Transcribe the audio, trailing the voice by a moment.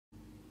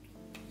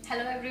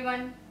Hello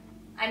everyone,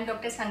 I'm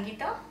Dr.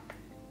 Sangeeta.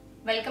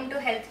 Welcome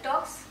to Health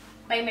Talks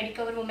by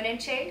Medicover Women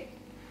and Child,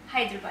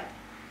 Hyderabad.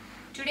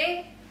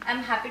 Today,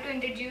 I'm happy to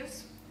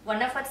introduce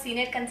one of our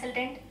senior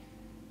consultant,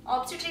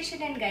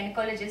 Obstetrician and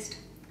Gynecologist,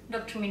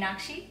 Dr.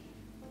 Meenakshi.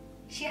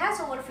 She has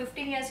over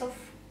 15 years of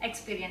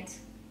experience.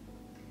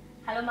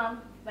 Hello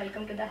ma'am,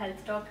 welcome to the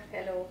Health Talk.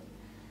 Hello.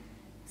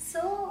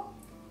 So,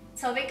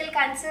 cervical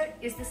cancer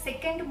is the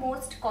second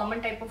most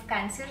common type of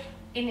cancer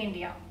in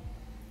India.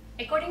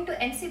 According to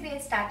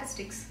NCBS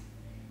statistics,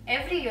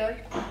 every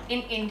year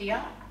in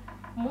India,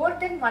 more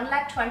than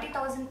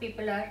 1,20,000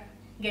 people are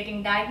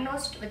getting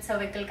diagnosed with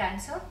cervical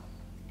cancer,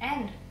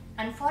 and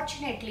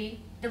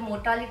unfortunately the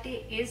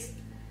mortality is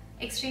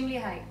extremely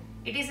high.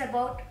 It is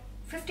about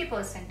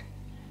 50%.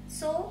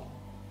 So,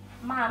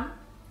 ma'am,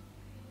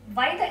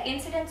 why the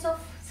incidence of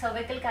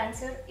cervical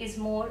cancer is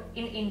more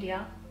in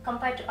India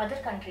compared to other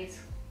countries?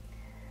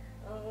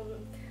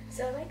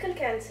 Cervical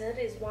cancer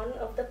is one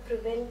of the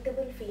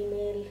preventable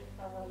female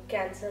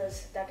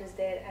cancers that is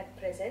there at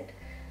present.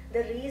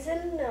 The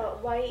reason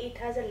why it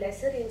has a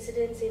lesser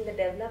incidence in the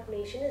developed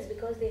nation is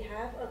because they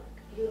have a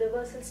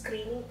universal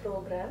screening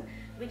program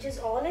which is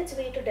on its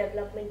way to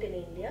development in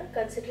India,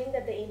 considering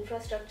that the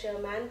infrastructure,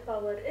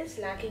 manpower is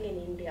lacking in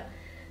India.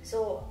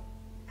 So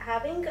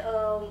having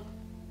a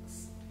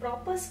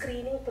proper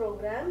screening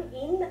program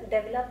in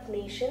developed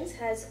nations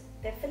has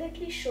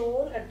definitely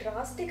shown a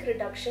drastic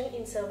reduction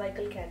in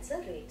cervical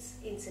cancer rates,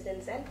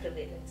 incidence and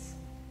prevalence.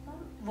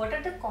 What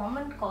are the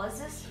common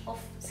causes of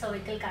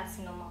cervical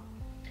carcinoma?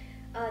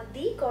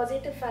 The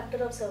causative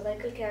factor of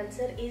cervical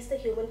cancer is the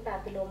human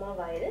papilloma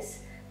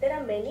virus. There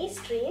are many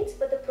strains,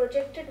 but the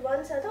projected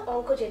ones are the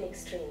oncogenic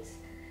strains.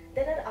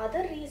 There are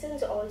other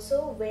reasons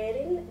also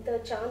wherein the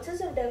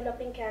chances of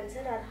developing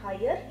cancer are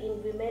higher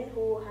in women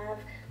who have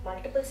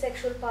multiple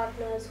sexual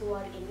partners, who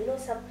are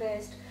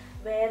immunosuppressed,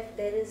 where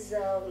there is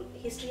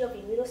history of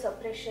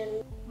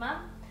immunosuppression.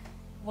 Ma'am,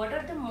 what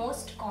are the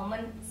most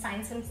common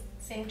signs and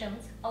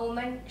symptoms a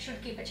woman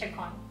should keep a check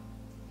on?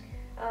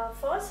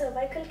 For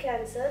cervical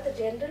cancer, the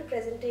general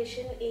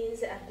presentation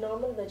is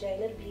abnormal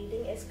vaginal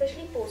bleeding,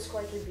 especially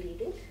postcoital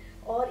bleeding,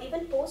 or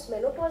even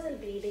postmenopausal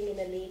bleeding in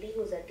a lady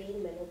who's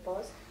attained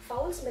menopause,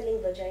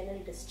 foul-smelling vaginal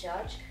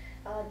discharge.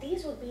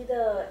 These would be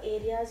the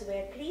areas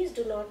where please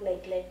do not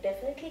neglect.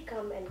 Definitely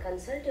come and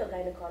consult your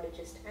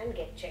gynecologist and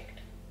get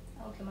checked.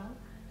 Okay ma'am.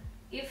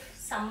 If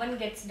someone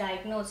gets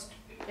diagnosed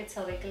with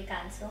cervical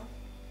cancer,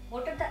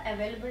 what are the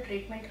available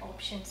treatment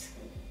options?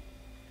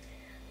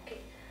 Okay.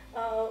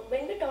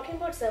 When we're talking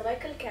about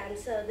cervical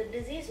cancer, the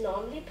disease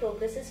normally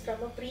progresses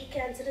from a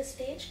precancerous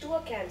stage to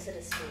a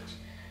cancerous stage.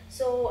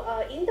 So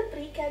in the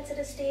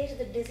precancerous stage,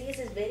 the disease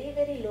is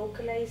very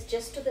localized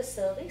just to the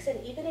cervix,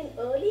 and even in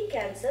early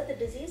cancer, the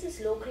disease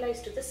is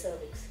localized to the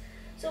cervix.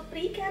 So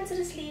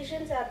precancerous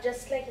lesions are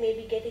just like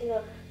maybe getting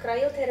a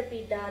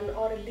cryotherapy done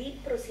or a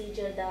lead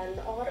procedure done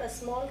or a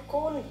small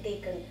cone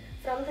taken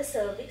from the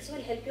cervix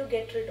will help you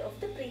get rid of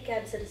the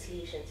precancerous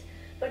lesions.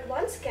 But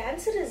once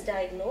cancer is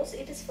diagnosed,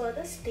 it is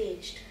further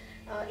staged.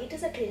 It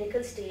is a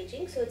clinical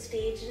staging, so it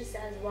stages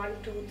as 1,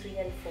 2, 3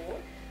 and 4.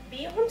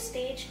 Beyond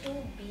stage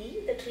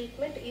 2B, the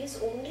treatment is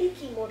only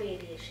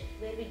chemoradiation,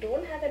 where we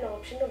don't have an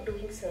option of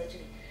doing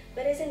surgery.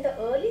 Whereas in the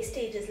early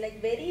stages,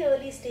 like very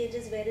early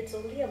stages where it's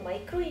only a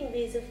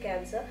micro-invasive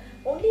cancer,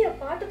 only a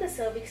part of the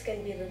cervix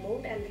can be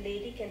removed and the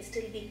lady can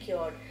still be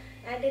cured.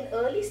 And in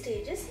early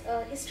stages,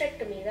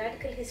 hysterectomy,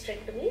 radical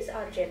hysterectomies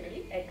are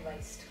generally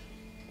advised.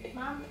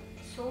 Ma'am,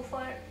 so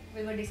far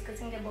we were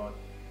discussing about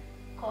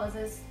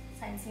causes,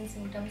 signs and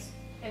symptoms,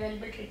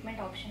 available treatment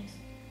options.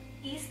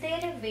 Is there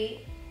a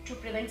way to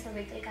prevent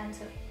cervical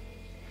cancer?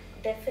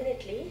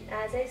 Definitely.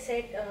 As I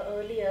said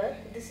earlier,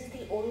 this is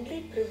the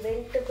only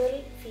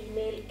preventable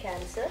female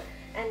cancer,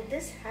 and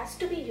this has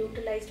to be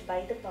utilized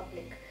by the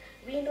public.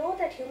 We know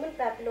that human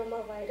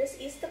papilloma virus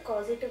is the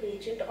causative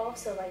agent of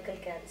cervical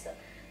cancer.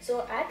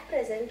 So at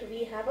present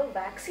we have a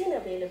vaccine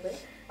available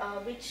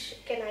which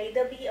can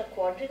either be a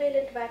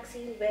quadrivalent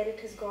vaccine where it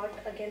has got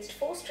against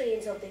 4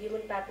 strains of the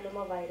human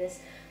papilloma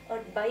virus, a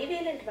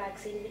bivalent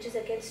vaccine which is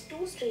against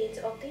 2 strains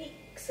of the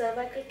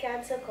cervical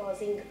cancer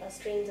causing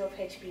strains of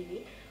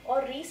HPV,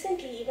 or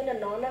recently even a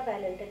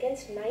nonavalent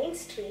against 9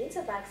 strains.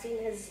 A vaccine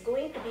is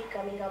going to be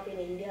coming up in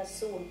India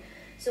soon.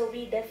 So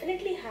we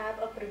definitely have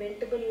a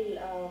preventable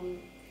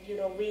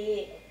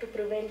way to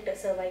prevent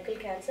cervical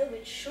cancer,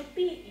 which should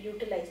be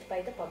utilized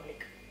by the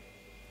public.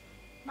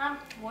 Ma'am,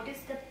 what is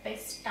the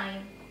best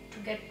time to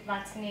get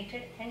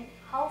vaccinated and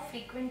how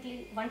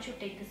frequently one should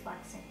take this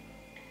vaccine?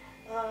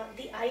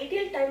 The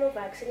ideal time of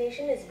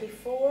vaccination is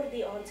before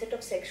the onset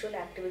of sexual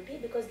activity,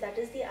 because that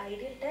is the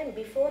ideal time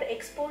before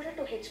exposure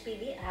to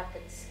HPV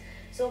happens.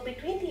 So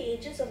between the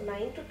ages of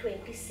 9 to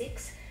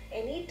 26,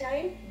 any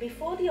time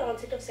before the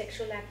onset of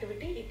sexual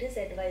activity, it is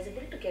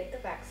advisable to get the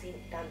vaccine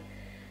done.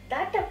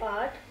 That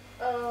apart,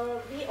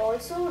 we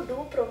also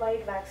do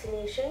provide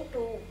vaccination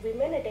to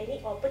women at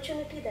any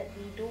opportunity that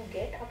we do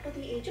get up to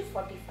the age of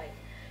 45.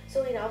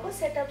 So in our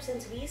setup,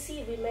 since we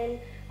see women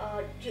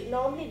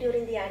normally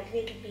during the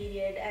antenatal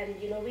period, and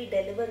we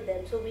deliver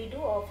them, so we do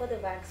offer the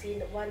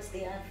vaccine once they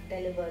have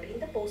delivered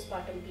in the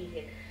postpartum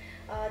period.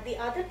 The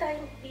other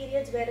time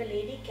periods where a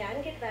lady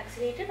can get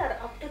vaccinated are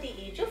up to the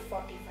age of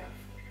 45.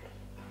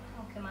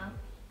 Okay, ma'am.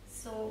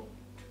 So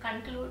to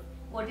conclude,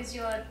 what is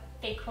your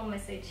take-home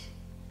message?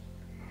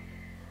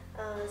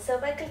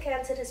 Cervical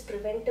cancer is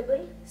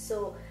preventable,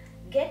 so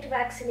get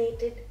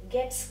vaccinated,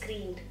 get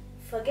screened.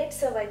 Forget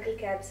cervical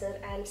cancer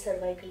and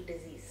cervical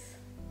disease.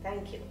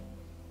 Thank you.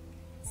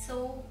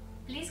 So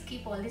please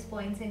keep all these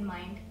points in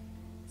mind.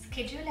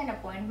 Schedule an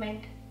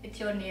appointment with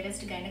your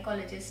nearest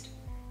gynecologist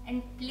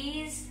and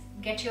please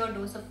get your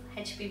dose of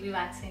HPV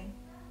vaccine.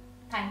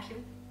 Thank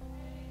you.